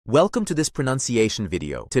Welcome to this pronunciation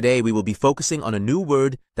video. Today we will be focusing on a new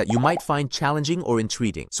word that you might find challenging or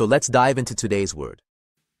intriguing. So let's dive into today's word.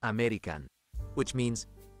 American, which means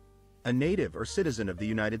a native or citizen of the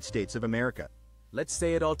United States of America. let's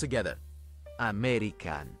say it all together.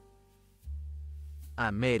 American.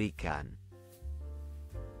 American.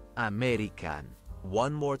 American.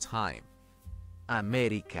 One more time.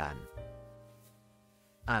 American.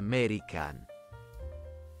 American.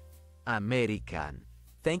 American.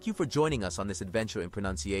 Thank you for joining us on this adventure in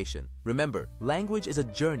pronunciation. Remember, language is a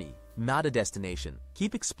journey, not a destination.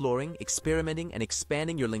 Keep exploring, experimenting, and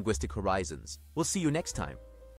expanding your linguistic horizons. We'll see you next time.